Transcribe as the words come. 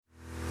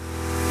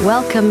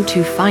Welcome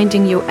to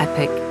Finding Your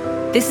Epic.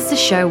 This is a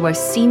show where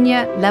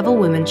senior level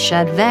women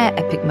share their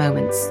epic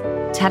moments,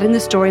 telling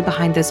the story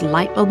behind those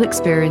light bulb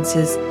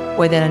experiences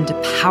where they learned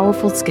a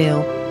powerful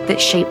skill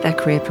that shaped their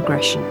career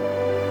progression.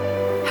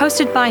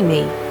 Hosted by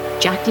me,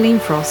 Jacqueline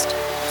Frost,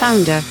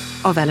 founder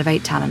of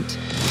Elevate Talent.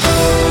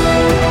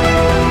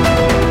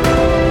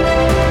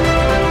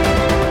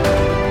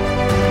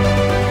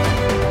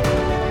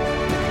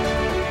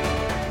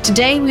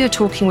 Today we are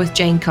talking with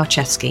Jane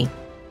Karczewski.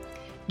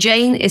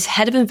 Jane is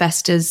Head of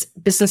Investors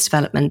Business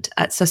Development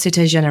at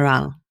Societe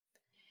Generale.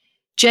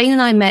 Jane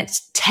and I met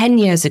 10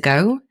 years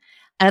ago,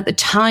 and at the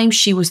time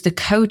she was the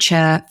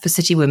co-chair for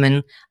City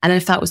Women, and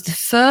in fact was the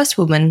first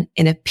woman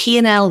in a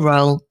P&L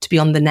role to be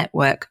on the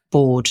network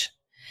board.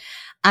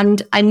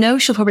 And I know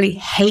she'll probably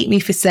hate me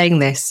for saying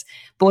this,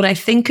 but when I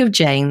think of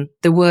Jane,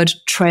 the word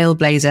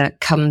trailblazer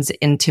comes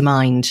into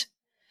mind.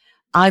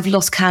 I've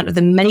lost count of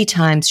the many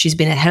times she's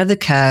been ahead of the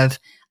curve,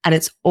 and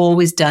it's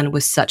always done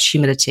with such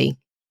humility.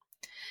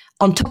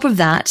 On top of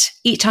that,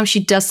 each time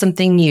she does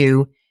something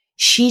new,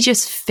 she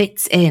just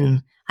fits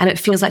in and it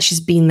feels like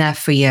she's been there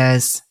for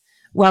years.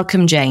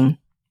 Welcome, Jane.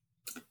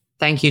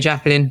 Thank you,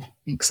 Jacqueline.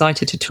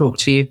 Excited to talk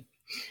to you.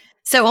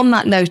 So on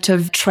that note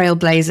of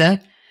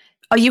trailblazer,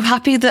 are you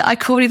happy that I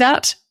call you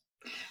that?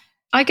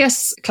 I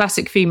guess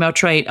classic female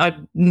trait.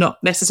 I'm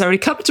not necessarily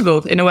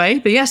comfortable in a way,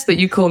 but yes, that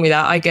you call me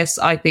that. I guess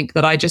I think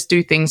that I just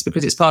do things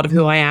because it's part of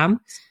who I am.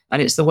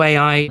 And it's the way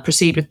I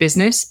proceed with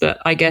business. But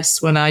I guess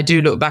when I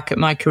do look back at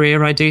my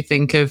career, I do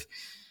think of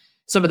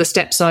some of the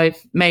steps I've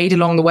made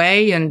along the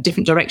way and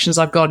different directions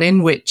I've gone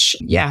in, which,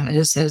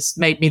 has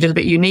made me a little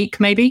bit unique,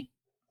 maybe.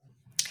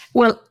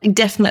 Well,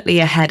 definitely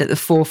ahead at the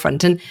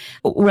forefront. And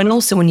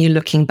also when you're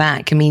looking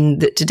back, I mean,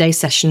 today's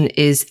session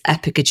is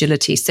epic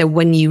agility. So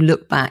when you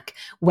look back,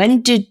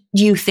 when did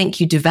you think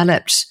you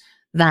developed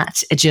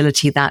that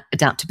agility, that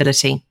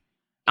adaptability?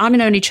 I'm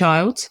an only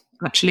child,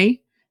 actually.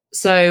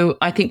 So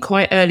I think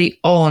quite early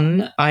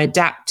on, I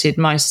adapted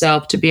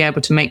myself to be able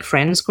to make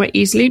friends quite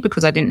easily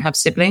because I didn't have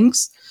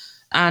siblings.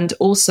 And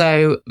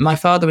also my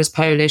father was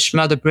Polish,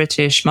 mother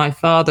British. My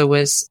father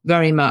was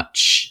very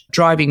much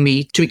driving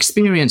me to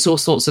experience all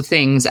sorts of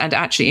things. And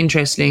actually,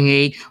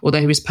 interestingly,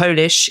 although he was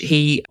Polish,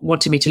 he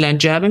wanted me to learn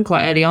German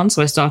quite early on.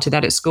 So I started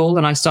that at school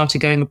and I started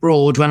going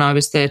abroad when I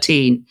was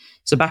 13.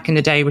 So back in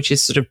the day, which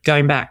is sort of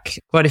going back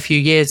quite a few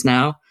years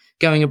now,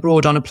 going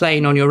abroad on a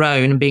plane on your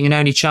own and being an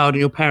only child and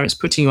your parents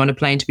putting you on a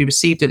plane to be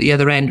received at the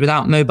other end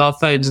without mobile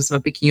phones and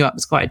someone picking you up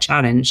was quite a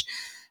challenge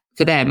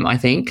for them, I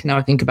think, now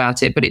I think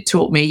about it. But it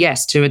taught me,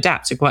 yes, to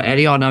adapt. So quite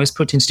early on, I was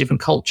put into different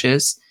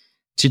cultures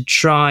to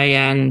try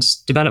and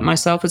develop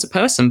myself as a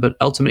person, but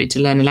ultimately to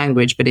learn a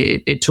language. But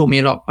it taught me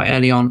a lot quite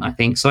early on, I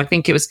think. So I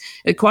think it was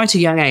at quite a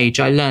young age,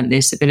 I learned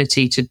this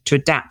ability to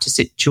adapt to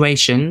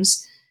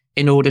situations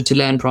in order to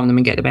learn from them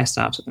and get the best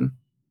out of them.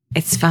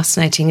 It's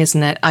fascinating,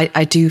 isn't it?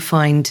 I do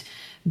find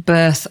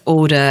birth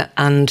order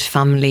and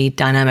family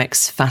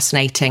dynamics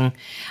fascinating.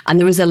 And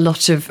there is a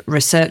lot of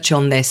research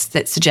on this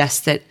that suggests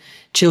that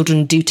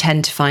children do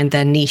tend to find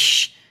their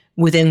niche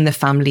within the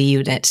family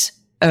unit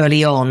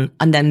early on.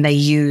 And then they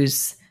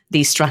use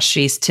these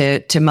strategies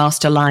to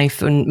master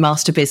life and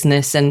master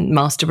business and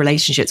master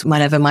relationships,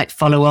 whatever might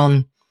follow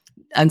on.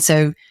 And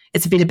so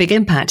it's been a big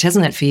impact,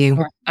 hasn't it, for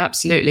you?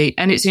 Absolutely.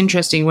 And it's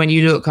interesting when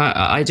you look,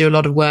 I do a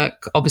lot of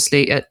work,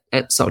 obviously, at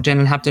Societe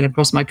Generale, have done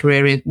across my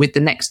career with the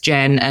next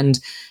gen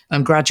and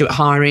graduate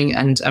hiring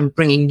and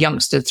bringing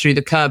youngsters through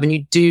the curve. And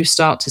you do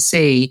start to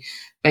see,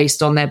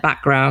 based on their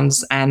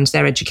backgrounds and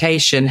their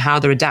education, how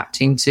they're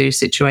adapting to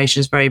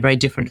situations very, very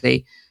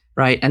differently,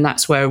 right? And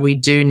that's where we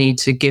do need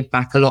to give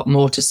back a lot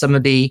more to some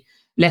of the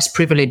less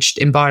privileged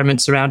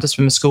environments around us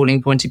from a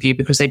schooling point of view,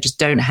 because they just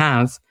don't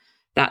have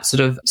that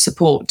sort of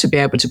support to be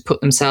able to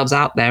put themselves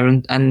out there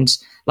and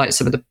like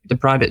some of the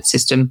private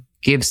system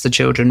gives the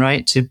children,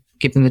 right? To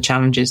give them the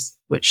challenges,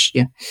 which,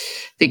 I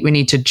think we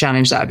need to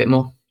challenge that a bit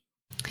more.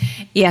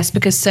 Yes,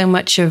 because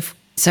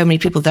so many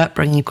people, their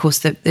upbringing, of course,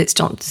 that it's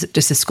not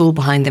just a school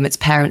behind them, it's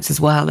parents as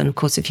well. And of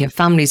course, if you have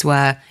families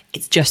where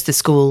it's just the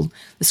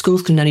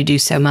schools can only do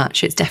so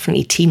much. It's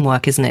definitely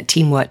teamwork, isn't it?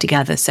 Teamwork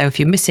together. So if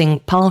you're missing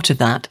part of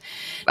that,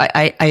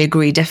 I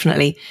agree,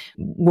 definitely.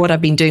 What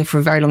I've been doing for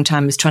a very long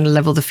time is trying to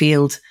level the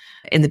field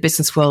in the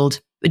business world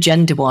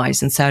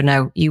agenda-wise. And so,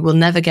 no, you will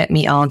never get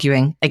me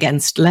arguing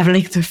against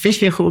leveling the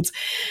field.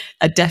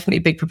 I'm definitely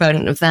a big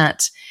proponent of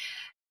that.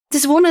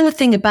 There's one other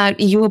thing about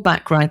your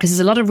background, because there's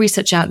a lot of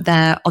research out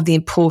there on the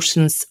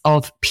importance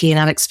of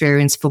P&L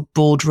experience for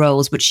board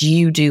roles, which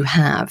you do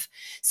have.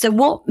 So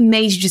what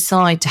made you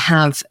decide to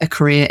have a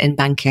career in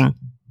banking?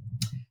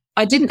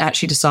 I didn't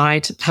actually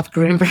decide to have a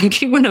career in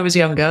banking when I was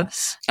younger.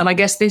 And I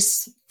guess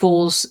this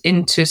falls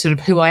into sort of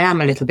who I am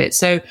a little bit.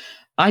 So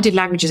I did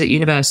languages at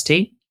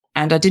university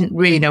and I didn't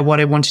really know what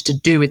I wanted to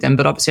do with them.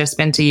 But obviously I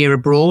spent a year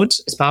abroad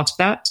as part of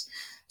that.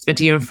 Spent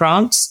a year in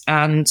France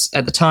and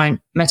at the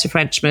time met a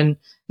Frenchman,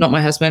 not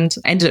my husband,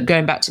 ended up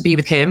going back to be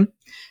with him.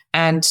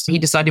 And he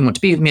decided he didn't want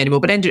to be with me anymore.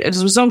 But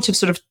as a result of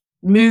sort of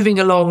moving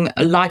along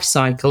a life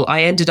cycle,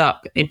 I ended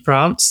up in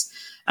France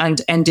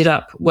and ended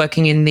up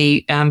working in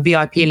the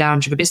VIP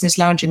lounge of a business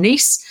lounge in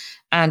Nice,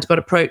 and got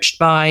approached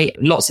by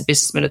lots of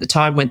businessmen at the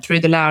time, went through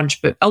the lounge,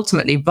 but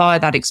ultimately via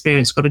that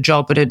experience got a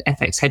job at an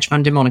FX hedge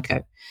fund in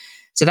Monaco.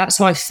 So that's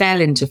how I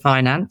fell into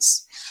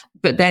finance.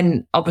 But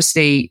then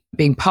obviously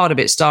being part of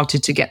it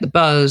started to get the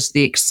buzz,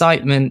 the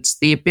excitement,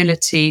 the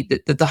ability,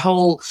 the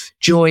whole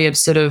joy of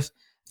sort of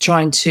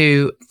trying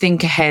to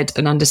think ahead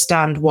and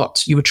understand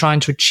what you were trying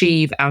to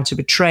achieve out of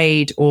a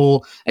trade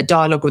or a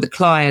dialogue with a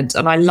client.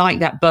 And I like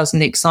that buzz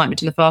and the excitement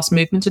and the fast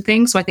movement of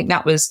things. So I think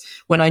that was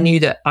when I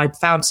knew that I'd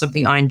found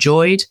something I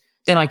enjoyed.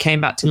 Then I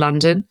came back to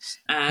London,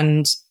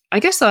 and I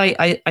guess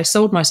I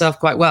sold myself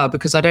quite well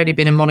because I'd only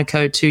been in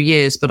Monaco 2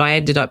 years, but I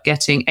ended up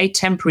getting a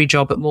temporary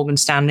job at Morgan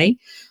Stanley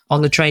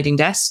on the trading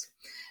desk.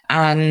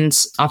 And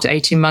after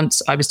 18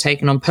 months, I was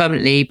taken on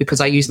permanently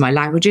because I used my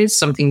languages,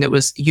 something that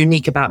was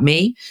unique about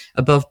me.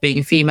 Above being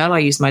a female, I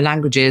used my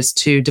languages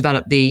to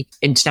develop the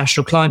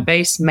international client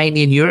base,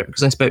 mainly in Europe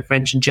because I spoke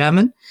French and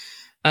German.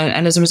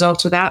 And as a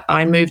result of that,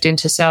 I moved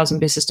into sales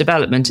and business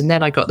development. And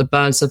then I got the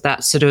buzz of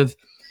that sort of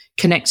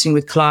connecting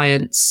with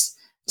clients,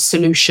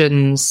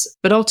 solutions,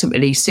 but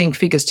ultimately seeing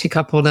figures tick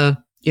up on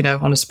a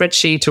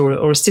spreadsheet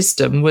or a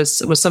system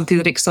was something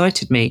that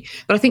excited me.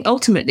 But I think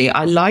ultimately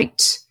I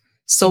liked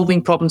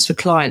solving problems for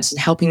clients and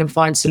helping them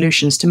find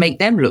solutions to make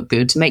them look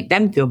good, to make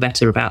them feel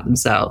better about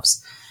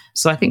themselves.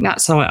 So I think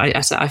that's how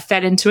I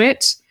fell into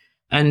it.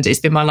 And it's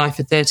been my life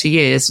for 30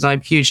 years and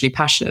I'm hugely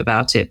passionate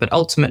about it. But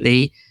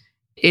ultimately,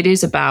 it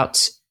is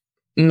about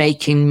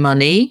making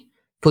money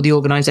for the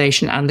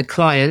organization and the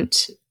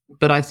client.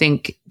 But I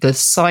think the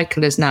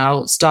cycle has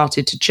now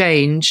started to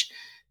change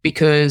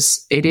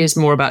because it is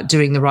more about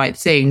doing the right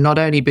thing, not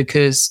only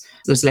because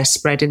there's less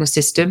spread in the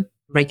system,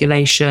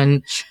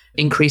 regulation,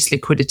 increased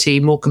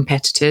liquidity, more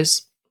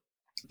competitors.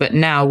 But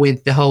now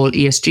with the whole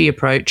ESG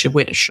approach, of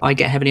which I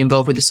get heavily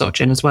involved with the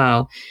SocGen as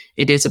well,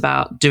 it is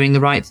about doing the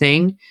right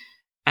thing.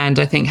 And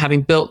I think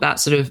having built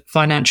that sort of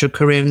financial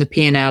career in the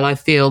P&L, I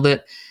feel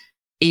that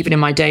even in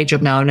my day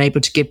job now, I'm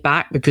able to give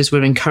back because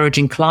we're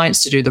encouraging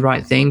clients to do the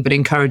right thing, but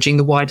encouraging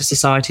the wider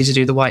society to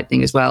do the right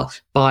thing as well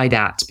by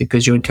that,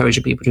 because you're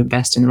encouraging people to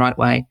invest in the right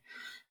way.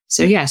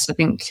 So yes, I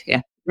think,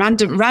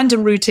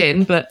 random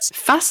routine, but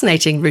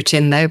fascinating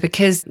routine though,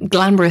 because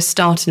glamorous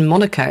start in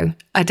Monaco.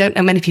 I don't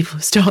know many people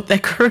who start their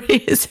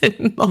careers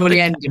in Monaco. Well,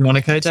 you end in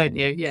Monaco, don't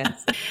you?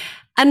 Yes.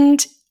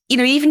 And,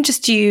 even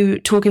just you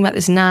talking about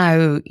this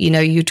now,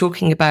 you're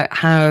talking about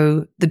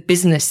how the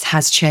business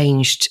has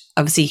changed,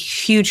 obviously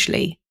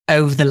hugely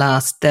over the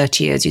last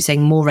 30 years. You're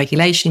saying more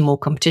regulation, more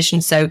competition.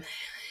 So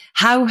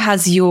how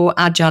has your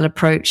agile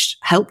approach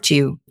helped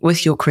you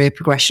with your career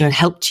progression and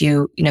helped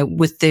you,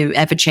 with the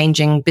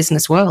ever-changing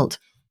business world?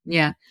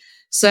 Yeah.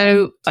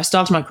 So I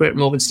started my career at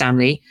Morgan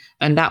Stanley,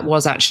 and that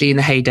was actually in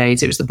the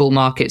heydays. It was the bull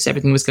markets.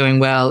 Everything was going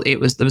well. There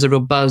was a real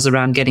buzz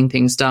around getting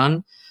things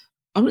done.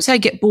 I wouldn't say I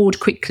get bored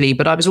quickly,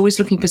 but I was always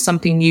looking for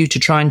something new to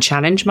try and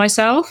challenge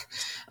myself.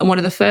 And one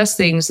of the first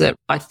things that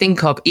I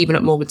think of, even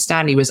at Morgan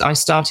Stanley, was I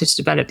started to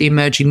develop the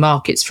emerging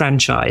markets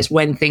franchise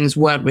when things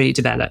weren't really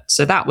developed.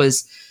 So that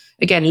was,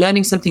 again,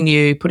 learning something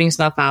new, putting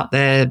stuff out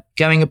there,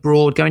 going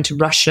abroad, going to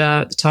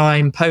Russia at the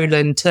time,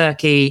 Poland,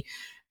 Turkey,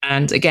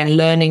 and again,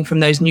 learning from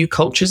those new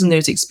cultures and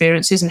those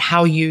experiences and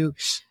how you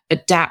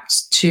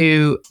adapt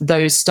to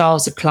those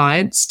styles of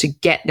clients to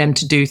get them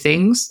to do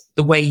things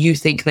the way you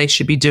think they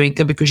should be doing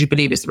them because you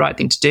believe it's the right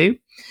thing to do.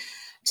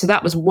 So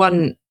that was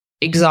one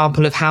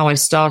example of how I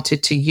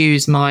started to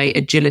use my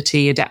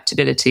agility,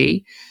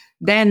 adaptability.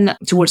 Then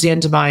towards the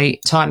end of my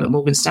time at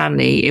Morgan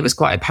Stanley, it was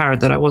quite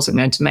apparent that I wasn't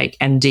going to make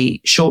MD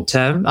short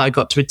term. I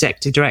got to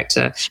executive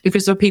director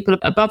because there were people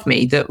above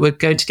me that were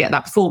going to get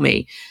that before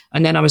me.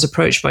 And then I was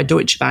approached by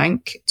Deutsche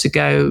Bank to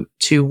go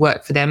to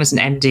work for them as an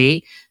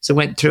MD. So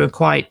went through a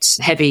quite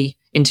heavy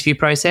interview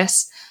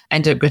process,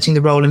 ended up getting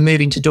the role and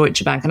moving to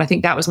Deutsche Bank. And I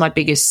think that was my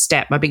biggest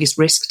step, my biggest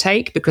risk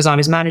take, because I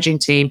was managing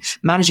team,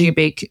 managing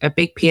a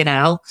big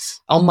P&L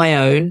on my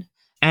own.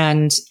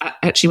 And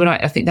actually,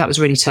 I think that was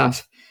really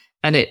tough.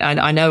 And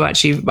I know,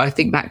 actually, I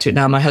think back to it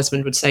now, my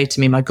husband would say to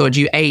me, my God,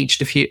 you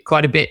aged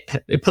quite a bit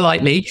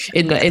politely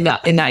in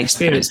that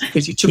experience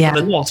because you took on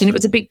a lot. And it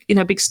was a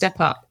big step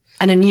up.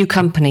 And a new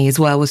company as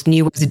well, was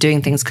new ways of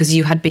doing things, because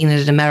you had been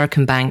at an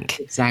American bank.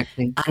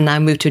 Exactly. And now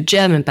moved to a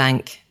German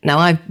bank. Now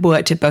I've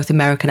worked at both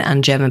American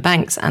and German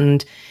banks.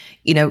 And,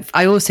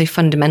 I always say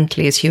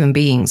fundamentally as human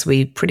beings,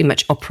 we pretty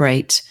much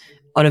operate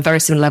on a very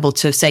similar level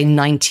to say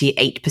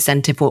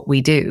 98% of what we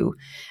do.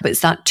 But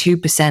it's that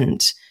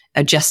 2%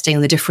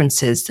 adjusting the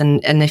differences.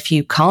 And if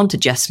you can't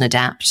adjust and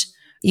adapt,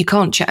 you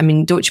can't.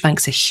 Deutsche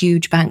Bank's a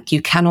huge bank.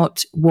 You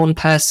cannot one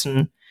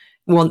person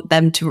want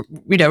them to,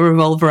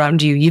 revolve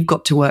around you. You've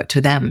got to work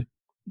to them.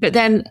 But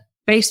then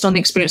based on the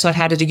experience I'd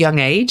had at a young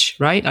age,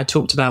 right? I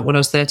talked about when I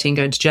was 13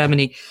 going to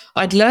Germany,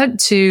 I'd learned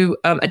to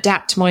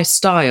adapt my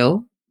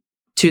style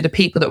to the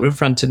people that were in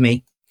front of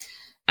me.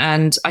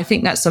 And I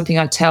think that's something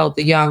I tell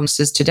the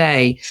youngsters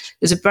today.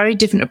 There's a very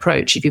different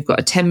approach. If you've got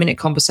a 10-minute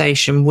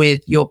conversation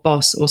with your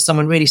boss or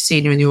someone really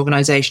senior in the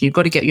organization, you've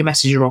got to get your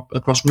message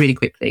across really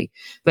quickly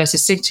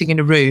versus sitting in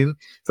a room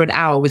for an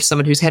hour with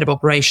someone who's head of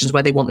operations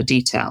where they want the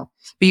detail.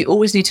 But you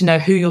always need to know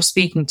who you're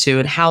speaking to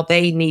and how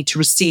they need to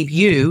receive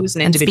you as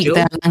an individual.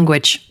 And speak their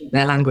language.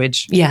 Their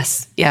language.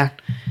 Yes. Yeah.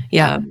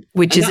 Yeah.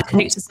 Which is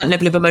takes a certain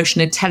level of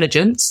emotional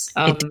intelligence.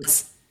 It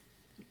does.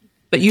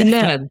 But you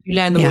learn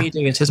the more you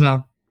do it as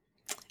well.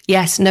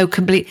 Yes, no,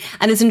 complete.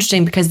 And it's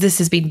interesting because this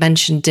has been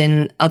mentioned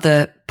in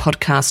other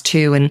podcasts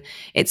too. And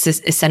it's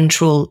a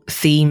central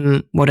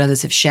theme, what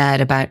others have shared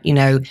about,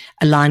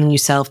 aligning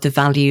yourself to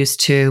values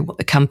to what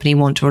the company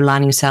want, or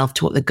aligning yourself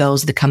to what the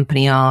goals of the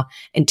company are,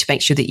 and to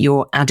make sure that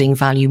you're adding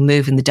value,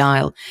 moving the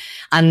dial.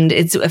 And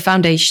it's a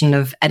foundation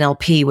of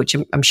NLP, which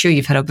I'm sure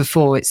you've heard of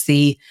before. It's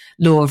the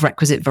law of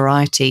requisite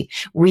variety.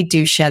 We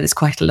do share this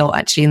quite a lot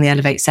actually in the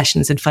Elevate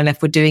sessions. And funny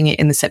enough, we're doing it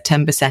in the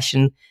September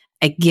session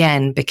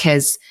again,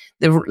 because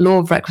the law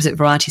of requisite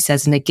variety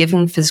says in a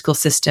given physical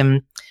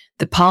system,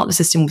 the part of the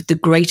system with the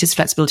greatest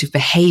flexibility of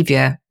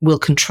behavior will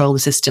control the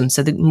system.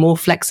 So the more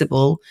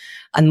flexible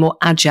and more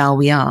agile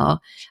we are,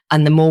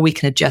 and the more we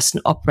can adjust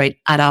and operate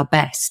at our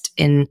best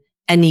in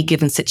any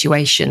given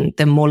situation,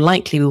 the more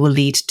likely we will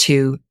lead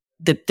to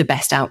the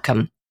best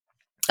outcome.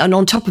 And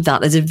on top of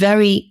that, there's a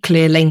very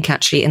clear link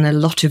actually in a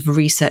lot of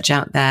research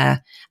out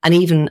there, and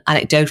even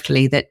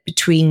anecdotally, that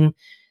between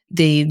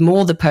the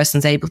more the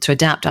person's able to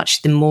adapt,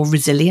 actually, the more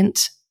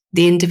resilient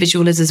the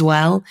individual is as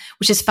well,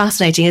 which is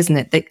fascinating, isn't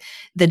it?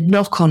 The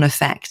knock-on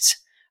effect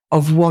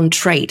of one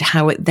trait,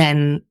 how it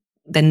then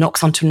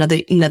knocks onto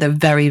another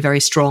very,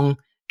 very strong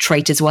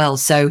trait as well.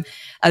 So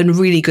a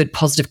really good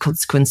positive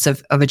consequence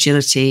of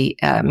agility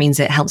means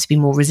it helps you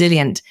be more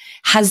resilient.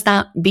 Has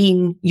that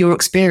been your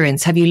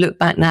experience? Have you looked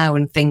back now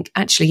and think,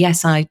 actually,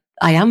 yes, I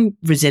am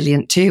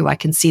resilient too. I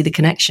can see the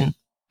connection.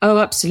 Oh,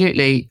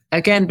 absolutely.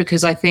 Again,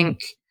 because I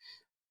think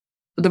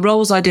the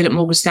roles I did at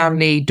Morgan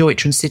Stanley,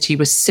 Deutsche and Citi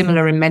were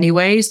similar in many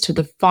ways to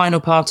the final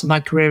part of my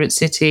career at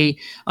Citi.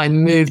 I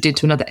moved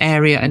into another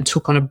area and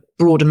took on a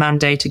broader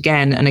mandate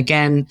again and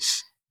again.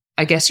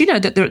 I guess,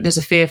 that there's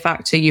a fear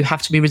factor. You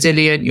have to be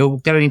resilient. You're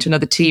going into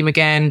another team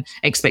again.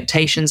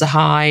 Expectations are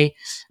high.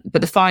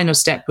 But the final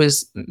step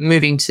was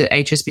moving to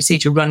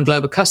HSBC to run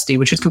global custody,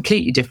 which was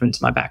completely different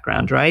to my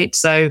background, right?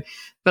 So,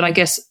 but I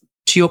guess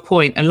to your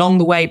point, along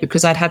the way,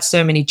 because I'd had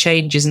so many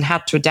changes and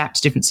had to adapt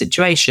to different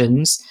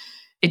situations,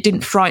 it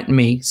didn't frighten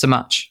me so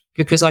much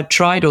because I'd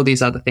tried all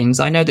these other things.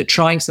 I know that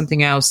trying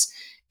something else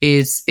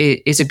is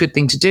a good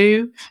thing to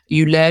do.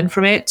 You learn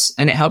from it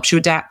and it helps you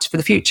adapt for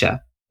the future.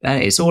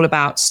 It's all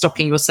about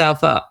stocking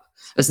yourself up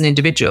as an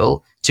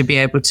individual to be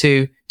able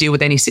to deal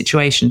with any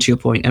situation, to your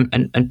point,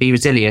 and be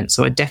resilient.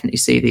 So I definitely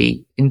see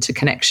the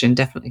interconnection,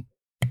 definitely.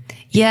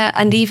 Yeah.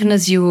 And even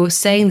as you were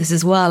saying this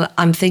as well,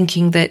 I'm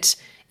thinking that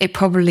it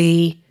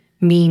probably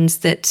means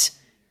that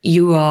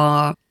you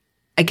are,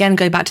 again,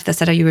 going back to this,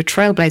 that you were a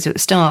trailblazer at the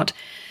start,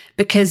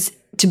 because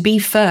to be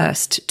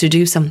first to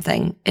do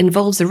something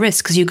involves a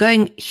risk because you're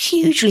going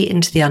hugely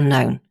into the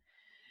unknown.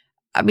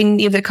 I mean,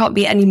 there can't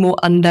be any more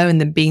unknown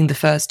than being the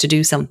first to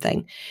do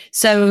something.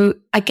 So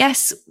I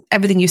guess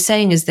everything you're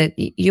saying is that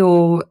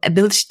your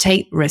ability to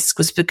take risks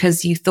was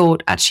because you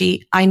thought,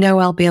 actually, I know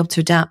I'll be able to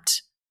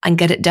adapt and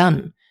get it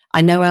done. I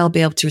know I'll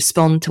be able to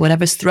respond to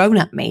whatever's thrown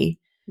at me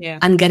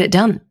and get it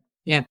done.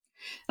 Yeah,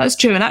 that's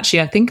true. And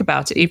actually, I think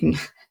about it, even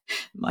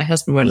my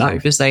husband won't like me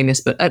for saying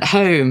this, but at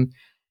home,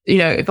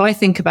 if I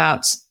think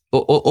about,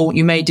 or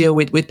you may deal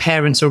with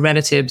parents or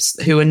relatives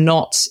who are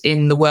not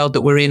in the world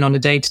that we're in on a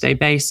day-to-day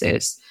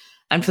basis.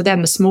 And for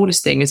them, the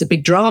smallest thing is a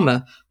big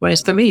drama.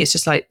 Whereas for me, it's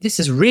just like, this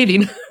is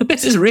really,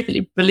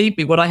 believe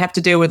me, what I have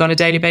to deal with on a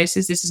daily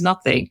basis. This is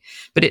nothing.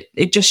 But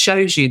it just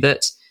shows you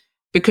that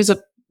because of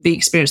the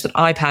experience that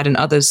I've had and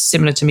others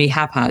similar to me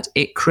have had,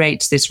 it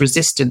creates this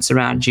resistance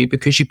around you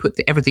because you put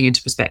everything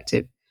into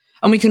perspective.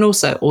 And we can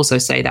also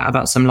say that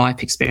about some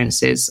life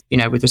experiences,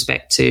 with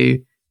respect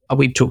to,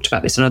 we've talked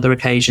about this on other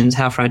occasions,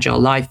 how fragile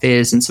life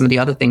is and some of the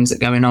other things that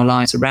go in our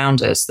lives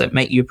around us that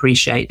make you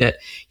appreciate that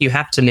you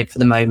have to live for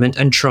the moment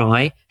and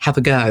have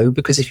a go,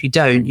 because if you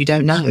don't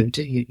know,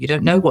 do you? You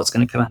don't know what's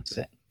going to come out of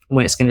it,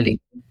 where it's going to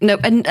lead. No,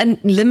 and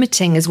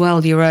limiting as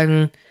well your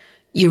own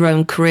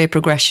career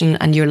progression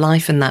and your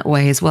life in that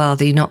way as well,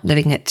 that you're not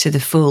living it to the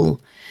full.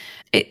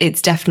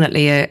 It's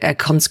definitely a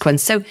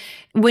consequence. So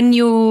when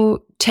you're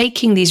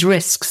taking these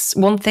risks,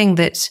 one thing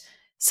that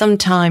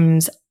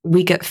sometimes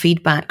we get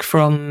feedback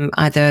from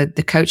either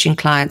the coaching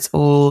clients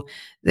or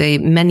the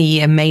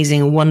many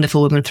amazing,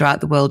 wonderful women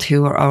throughout the world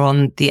who are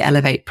on the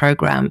Elevate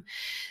program,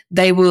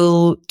 they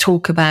will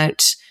talk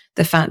about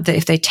the fact that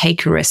if they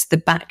take a risk, the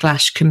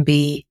backlash can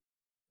be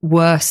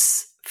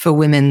worse for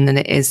women than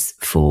it is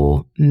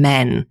for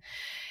men.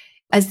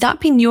 Has that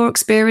been your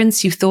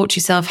experience? You've thought to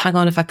yourself, hang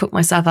on, if I put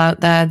myself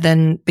out there,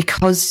 then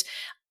because,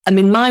 one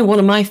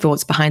of my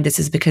thoughts behind this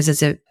is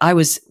because I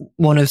was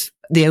one of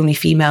the only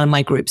female in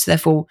my group. So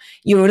therefore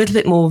you're a little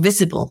bit more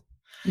visible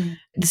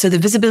So the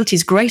visibility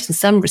is great in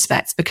some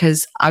respects,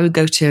 because I would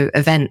go to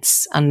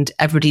events and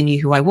everybody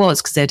knew who I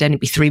was because there'd only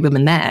be 3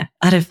 women there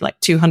out of like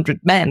 200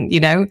 men,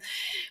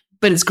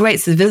 But it's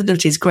great. So the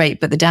visibility is great.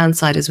 But the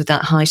downside is with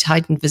that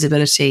heightened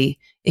visibility,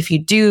 if you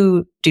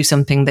do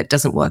something that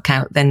doesn't work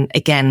out, then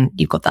again,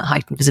 you've got that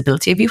heightened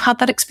visibility. Have you had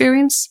that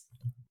experience?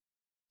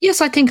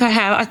 Yes, I think I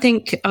have. I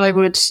think I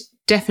would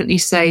definitely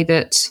say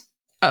that,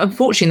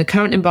 unfortunately, in the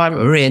current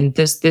environment we're in,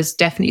 there's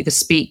definitely the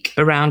speak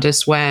around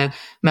us where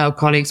male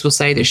colleagues will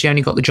say that she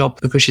only got the job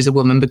because she's a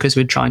woman, because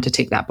we're trying to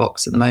tick that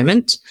box at the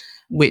moment,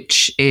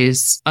 which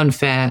is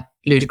unfair,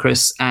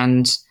 ludicrous.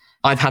 And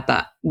I've had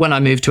that when I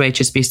moved to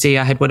HSBC.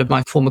 I had one of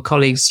my former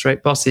colleagues,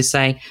 stroke bosses,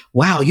 saying,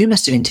 "Wow, you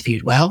must have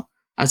interviewed well,"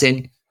 as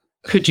in,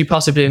 could you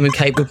possibly have been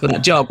capable for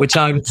that job? Which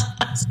I would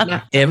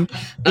slap him.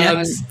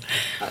 Yes.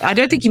 I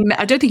don't think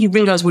he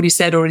realised what he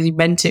said, or he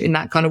meant it in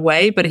that kind of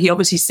way. But he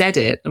obviously said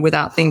it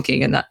without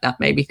thinking, and that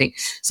made me think.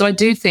 So I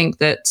do think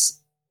that,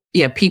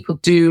 people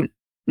do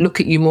look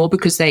at you more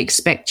because they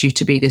expect you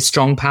to be this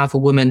strong, powerful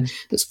woman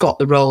that's got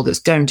the role, that's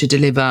going to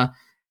deliver.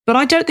 But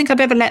I don't think I've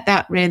ever let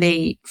that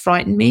really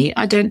frighten me.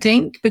 I don't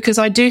think, because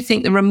I do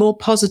think there are more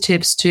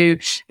positives to,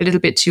 a little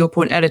bit to your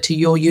point, Ella, to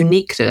your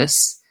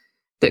uniqueness,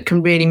 that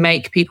can really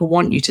make people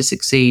want you to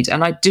succeed.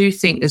 And I do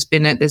think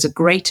there's a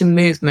greater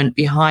movement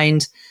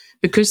behind,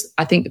 because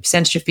I think the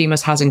percentage of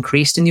females has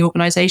increased in the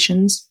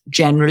organizations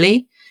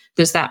generally.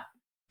 There's that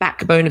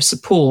backbone of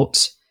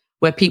support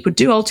where people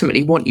do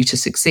ultimately want you to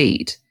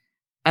succeed.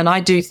 And I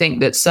do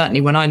think that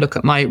certainly when I look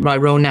at my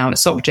role now at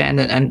SocGen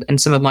and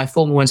some of my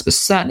former ones, but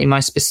certainly my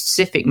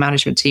specific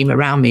management team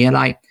around me are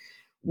like,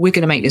 we're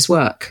going to make this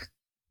work,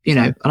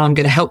 and I'm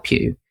going to help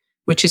you,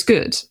 which is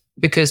good.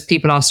 Because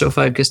people are still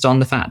focused on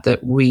the fact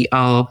that we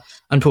are,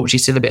 unfortunately,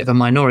 still a bit of a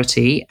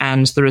minority.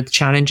 And there are the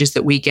challenges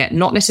that we get,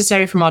 not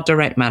necessarily from our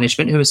direct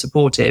management, who are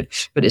supportive,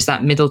 but it's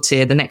that middle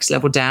tier, the next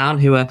level down,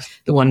 who are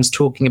the ones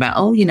talking about,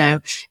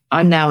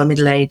 I'm now a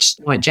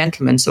middle-aged white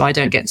gentleman, so I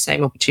don't get the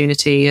same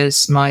opportunity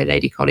as my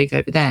lady colleague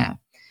over there.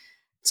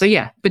 So,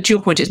 but to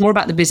your point, it's more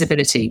about the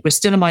visibility. We're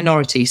still a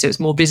minority, so it's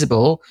more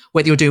visible,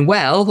 whether you're doing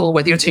well or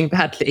whether you're doing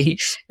badly,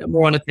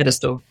 more on a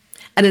pedestal.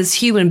 And as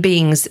human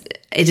beings,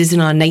 it is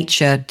in our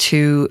nature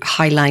to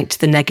highlight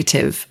the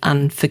negative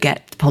and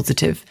forget the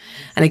positive.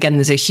 And again,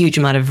 there's a huge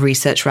amount of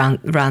research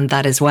around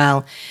that as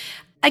well.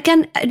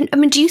 Again,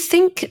 do you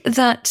think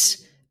that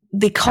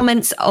the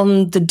comments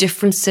on the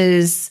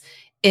differences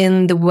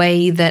in the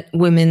way that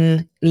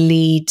women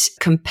lead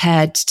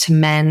compared to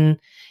men,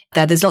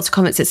 there's lots of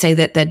comments that say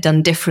that they're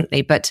done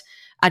differently, but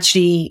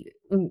actually,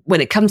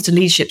 when it comes to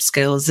leadership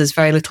skills, there's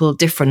very little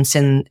difference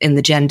in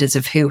the genders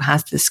of who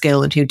has the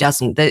skill and who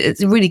doesn't.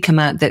 It's really come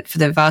out that for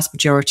the vast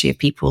majority of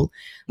people,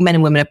 men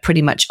and women are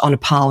pretty much on a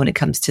par when it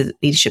comes to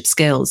leadership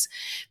skills.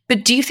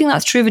 But do you think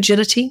that's true of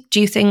agility?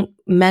 Do you think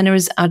men are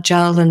as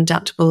agile and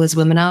adaptable as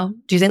women are?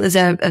 Do you think there's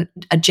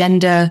a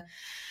gender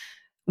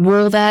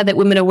war there that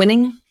women are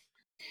winning?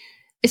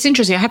 It's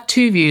interesting. I have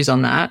 2 views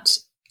on that.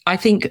 I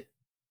think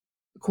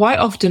quite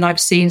often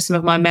I've seen some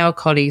of my male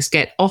colleagues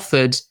get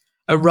offered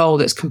a role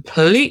that's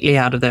completely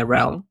out of their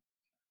realm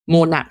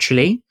more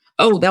naturally.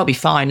 Oh, they'll be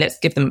fine. Let's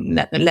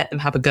let them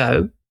have a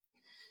go.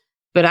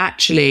 But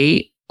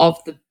actually,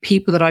 of the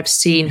people that I've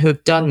seen who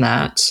have done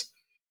that,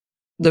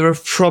 there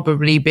have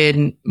probably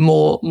been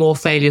more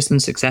failures than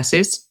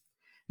successes,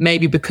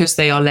 maybe because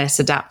they are less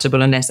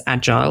adaptable and less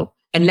agile,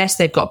 unless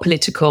they've got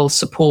political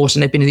support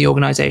and they've been in the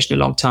organization a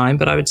long time.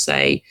 But I would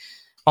say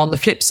on the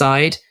flip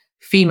side,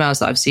 females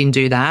that I've seen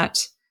do that,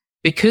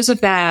 because of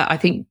that, I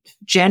think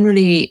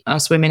generally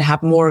us women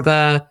have more of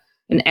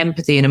an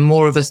empathy and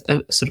more of a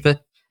sort of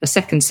a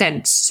second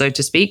sense, so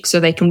to speak. So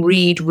they can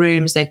read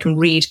rooms, they can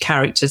read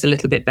characters a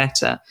little bit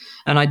better.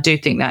 And I do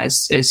think that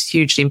is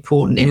hugely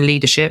important in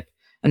leadership.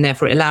 And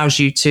therefore it allows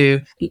you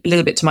to, a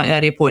little bit to my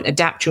earlier point,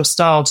 adapt your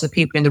style to the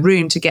people in the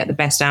room to get the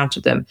best out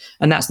of them.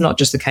 And that's not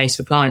just the case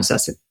for clients,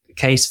 that's the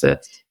case for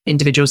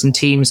individuals and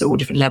teams at all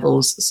different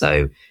levels.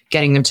 So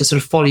getting them to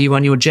sort of follow you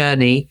on your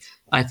journey,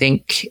 I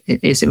think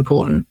it is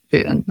important.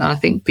 And I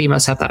think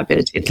females have that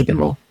ability a little bit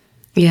more.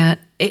 Yeah,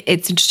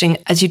 it's interesting.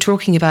 As you're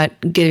talking about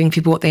giving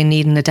people what they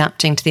need and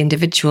adapting to the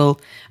individual,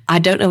 I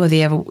don't know whether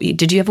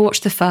did you ever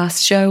watch The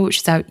Fast Show, which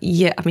is out,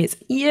 it's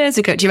years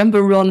ago. Do you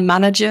remember Ron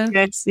Manager?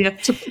 Yes, yeah.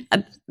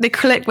 And the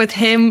clip with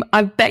him,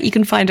 I bet you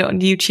can find it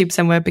on YouTube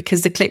somewhere,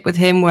 because the clip with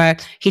him where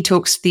he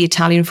talks to the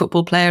Italian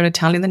football player in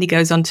Italian, then he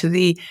goes on to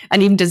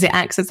and even does the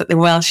accents, like the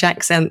Welsh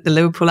accent, the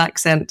Liverpool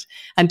accent,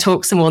 and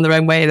talks them all in their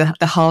own way, the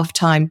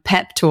halftime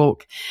pep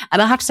talk.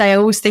 And I have to say, I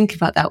always think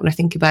about that when I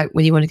think about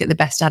when you want to get the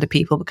best out of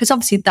people, because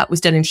obviously that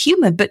was done in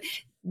humour, but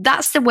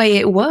that's the way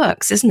it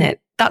works, isn't it?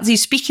 that's you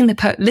speaking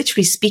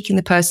literally speaking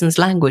the person's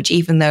language,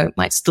 even though it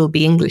might still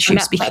be English. And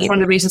that's one of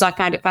the reasons I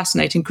found it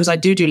fascinating, because I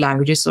do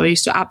languages. So I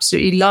used to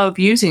absolutely love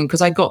using,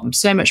 because I got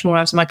so much more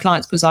out of my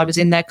clients because I was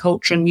in their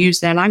culture and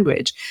used their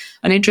language.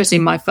 And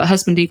interesting, my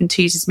husband even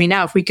teases me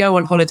now, if we go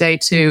on holiday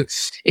to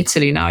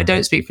Italy now, I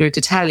don't speak fluent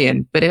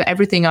Italian, but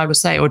everything I will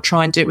say or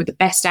try and do it with the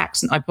best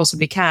accent I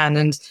possibly can.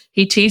 And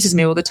he teases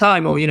me all the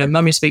time, or,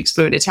 mummy speaks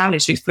fluent Italian,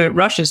 speaks fluent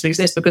Russian, speaks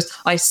this, because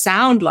I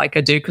sound like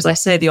I do because I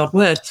say the odd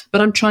word,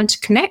 but I'm trying to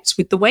connect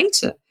with the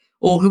waiter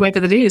or whoever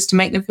that is to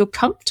make them feel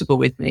comfortable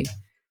with me.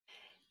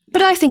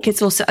 But I think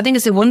it's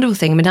a wonderful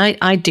thing. I mean,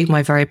 I do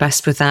my very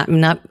best with that. I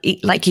mean,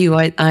 like you,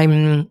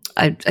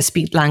 I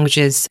speak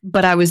languages,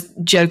 but I was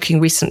joking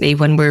recently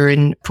when we were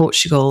in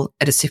Portugal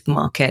at a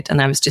supermarket and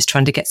I was just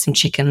trying to get some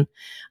chicken,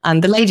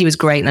 and the lady was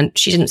great and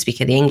she didn't speak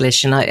any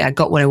English, and I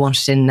got what I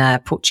wanted in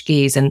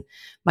Portuguese, and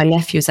my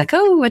nephew was like,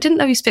 "Oh, I didn't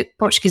know you speak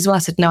Portuguese well." I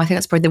said, "No, I think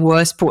that's probably the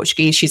worst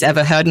Portuguese she's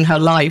ever heard in her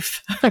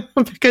life."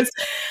 Because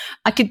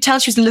I could tell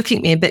she was looking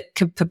at me a bit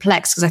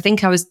perplexed, because I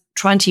think I was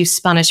trying to use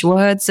Spanish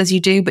words as you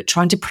do, but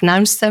trying to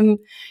pronounce them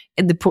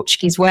in the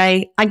Portuguese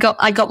way. I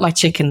got my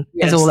chicken,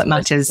 is all that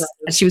matters.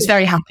 And she was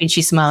very happy and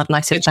she smiled and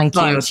I said, "Thank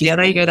you." Yeah,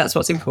 there you go. That's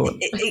what's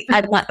important.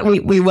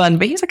 We won.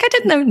 But he's like, "I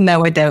didn't know."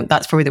 "No, I don't.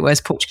 That's probably the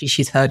worst Portuguese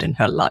she's heard in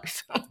her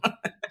life."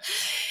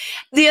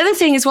 The other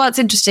thing as well, it's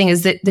interesting,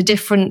 is that the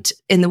different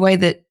in the way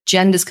that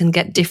genders can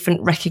get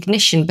different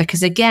recognition,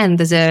 because again,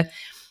 there's a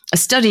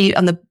study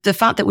on the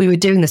fact that we were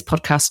doing this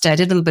podcast today. I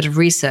did a little bit of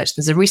research.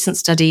 There's a recent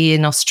study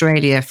in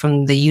Australia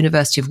from the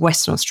University of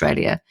Western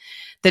Australia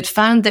that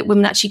found that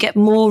women actually get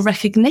more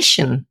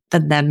recognition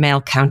than their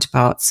male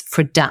counterparts for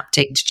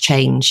adapting to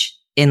change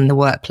in the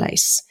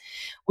workplace,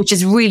 which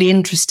is really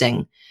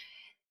interesting.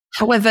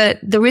 However,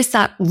 there is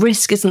that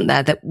risk, isn't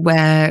there, that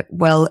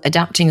while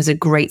adapting is a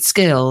great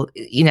skill,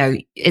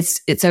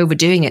 it's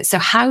overdoing it. So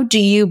how do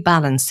you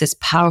balance this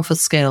powerful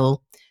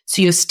skill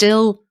so you're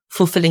still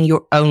fulfilling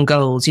your own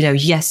goals?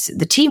 Yes,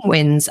 the team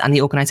wins and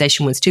the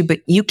organization wins too,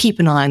 but you keep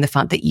an eye on the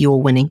fact that you're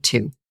winning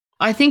too.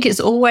 I think it's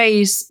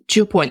always, to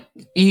your point,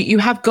 you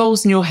have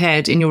goals in your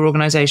head, in your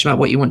organization, about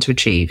what you want to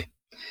achieve.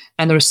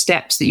 And there are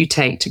steps that you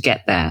take to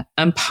get there.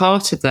 And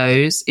part of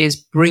those is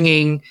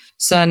bringing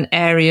certain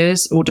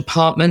areas or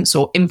departments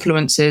or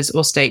influencers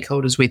or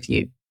stakeholders with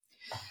you.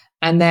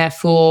 And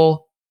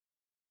therefore,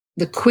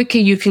 the quicker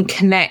you can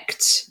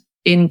connect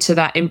into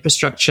that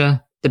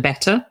infrastructure, the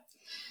better.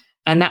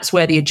 And that's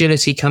where the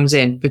agility comes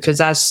in, because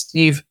as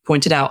you've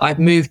pointed out, I've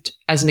moved,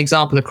 as an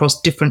example,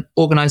 across different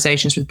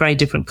organizations with very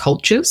different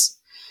cultures.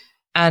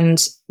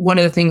 And one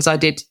of the things I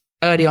did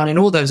early on in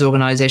all those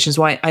organizations,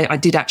 why I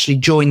did actually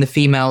join the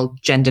Female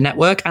Gender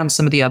Network and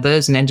some of the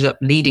others and ended up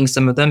leading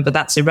some of them, but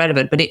that's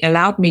irrelevant. But it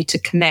allowed me to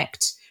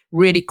connect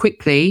really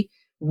quickly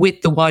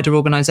with the wider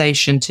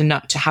organization,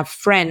 to have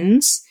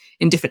friends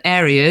in different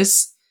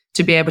areas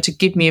to be able to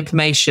give me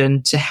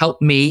information to help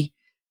me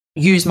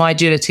use my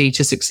agility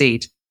to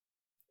succeed.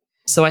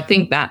 So I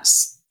think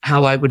that's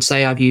how I would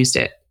say I've used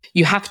it.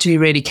 You have to be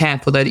really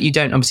careful, though, that you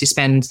don't obviously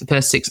spend the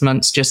first 6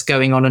 months just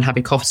going on and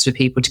having coffees with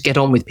people to get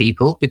on with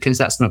people, because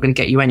that's not going to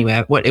get you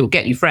anywhere. Well, it will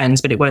get you friends,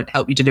 but it won't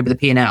help you deliver the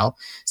P&L.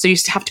 So you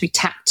have to be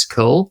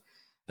tactical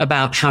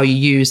about how you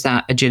use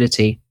that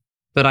agility.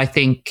 But I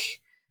think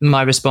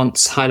my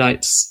response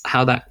highlights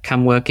how that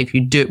can work if you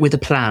do it with a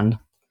plan.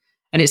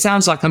 And it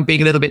sounds like I'm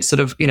being a little bit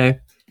sort of,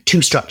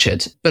 too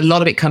structured, but a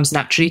lot of it comes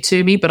naturally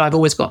to me. But I've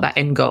always got that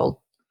end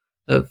goal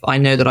of, I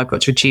know that I've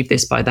got to achieve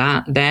this by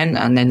that,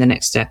 and then the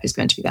next step is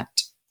going to be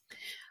that.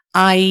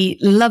 I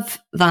love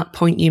that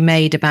point you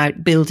made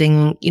about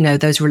building,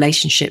 those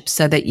relationships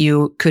so that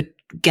you could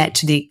get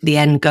to the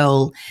end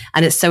goal.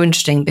 And it's so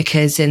interesting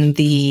because in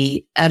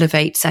the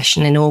Elevate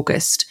session in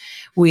August,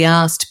 we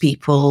asked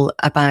people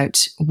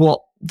about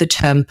what the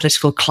term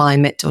political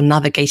climate or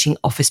navigating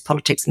office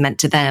politics meant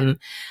to them.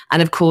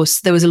 And of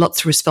course, there was lots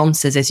of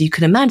responses, as you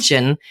can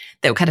imagine,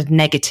 that were kind of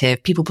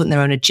negative. People putting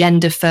their own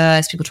agenda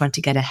first, people trying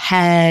to get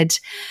ahead.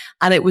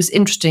 And it was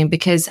interesting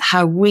because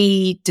how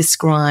we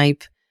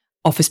describe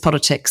office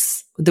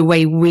politics, the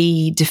way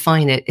we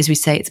define it is we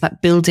say it's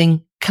about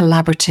building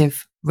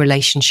collaborative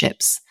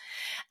relationships.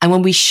 And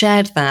when we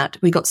shared that,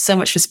 we got so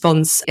much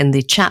response in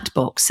the chat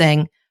box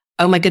saying,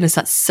 "Oh my goodness,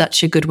 that's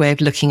such a good way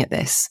of looking at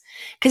this."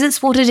 Because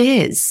it's what it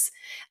is.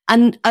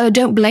 And I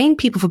don't blame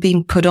people for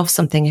being put off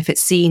something if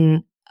it's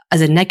seen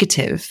as a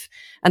negative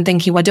and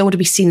thinking, well, I don't want to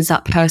be seen as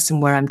that person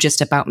where I'm just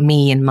about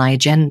me and my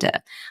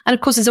agenda. And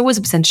of course, there's always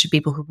a percentage of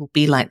people who will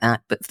be like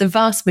that. But for the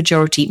vast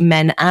majority,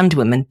 men and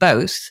women,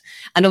 both.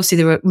 And obviously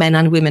there are men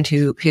and women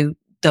who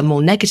the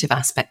more negative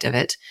aspect of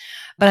it.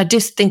 But I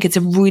just think it's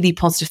a really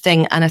positive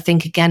thing. And I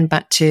think, again,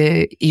 back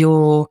to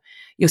your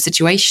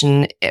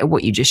situation,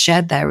 what you just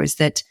shared there is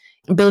that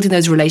building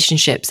those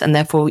relationships and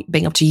therefore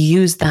being able to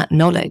use that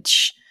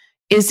knowledge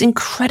is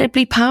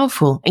incredibly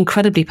powerful,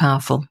 incredibly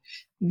powerful.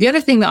 The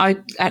other thing that I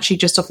actually,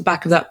 just off the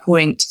back of that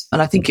point,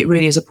 and I think it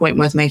really is a point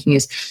worth making,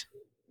 is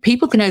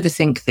people can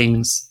overthink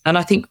things. And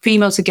I think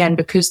females, again,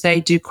 because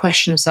they do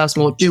question themselves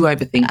more, do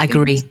overthink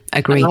things.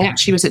 Agree. And I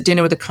actually was at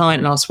dinner with a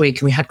client last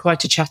week and we had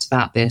quite a chat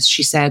about this.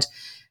 She said,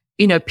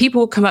 people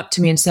will come up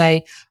to me and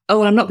say, oh,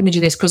 well, I'm not going to do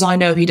this because I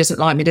know he doesn't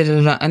like me. Da,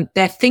 da, da. And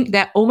they're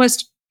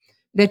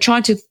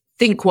trying to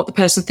think what the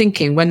person's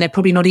thinking when they're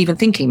probably not even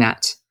thinking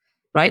that.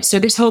 Right. So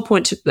this whole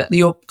point,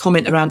 your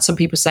comment around some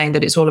people saying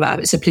that it's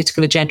a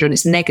political agenda and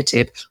it's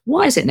negative.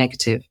 Why is it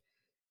negative?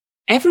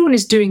 Everyone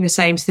is doing the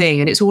same thing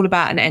and it's all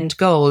about an end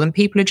goal, and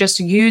people are just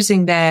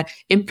using their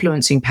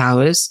influencing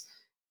powers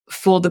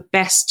for the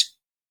best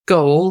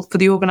goal for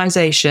the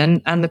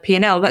organization and the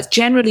P&L. That's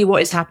generally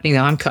what is happening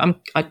there. I'm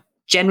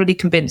generally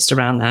convinced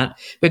around that,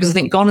 because I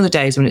think gone are the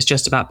days when it's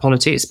just about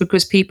politics,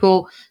 because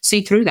people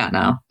see through that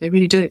now. They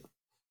really do.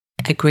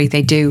 I agree,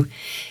 they do.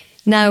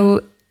 Now,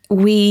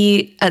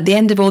 at the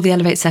end of all the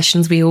Elevate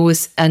sessions, we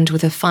always end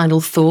with a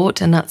final thought,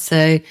 and that's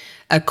a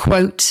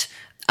quote,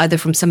 either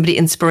from somebody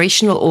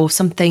inspirational or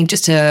something,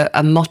 just a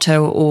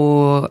motto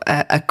or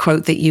a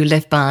quote that you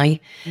live by.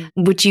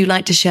 Would you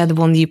like to share the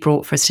one that you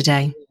brought for us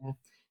today?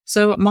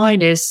 So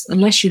mine is,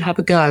 unless you have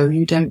a go,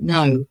 you don't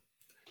know.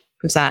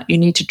 Because that you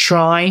need to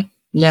try,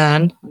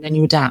 learn, and then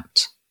you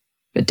adapt.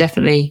 But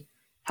definitely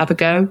have a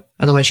go,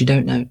 otherwise you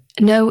don't know.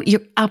 No,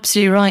 you're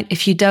absolutely right.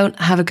 If you don't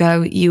have a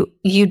go,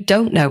 you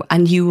don't know,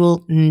 and you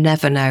will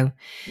never know.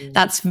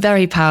 That's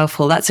very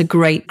powerful. That's a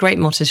great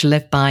motto to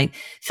live by.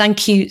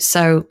 Thank you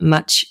so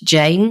much,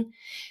 Jane.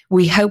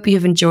 We hope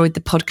you've enjoyed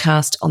the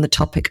podcast on the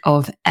topic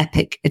of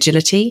epic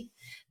agility.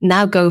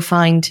 Now go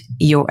find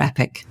your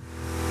epic.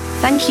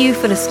 Thank you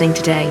for listening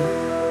today.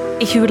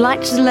 If you would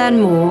like to learn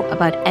more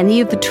about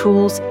any of the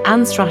tools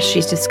and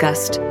strategies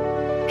discussed,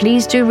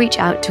 please do reach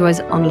out to us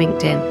on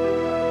LinkedIn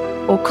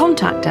or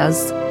contact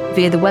us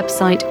via the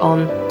website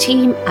on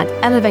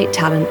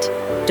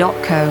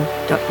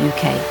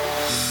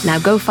team@elevatetalent.co.uk. Now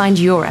go find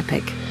your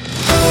epic.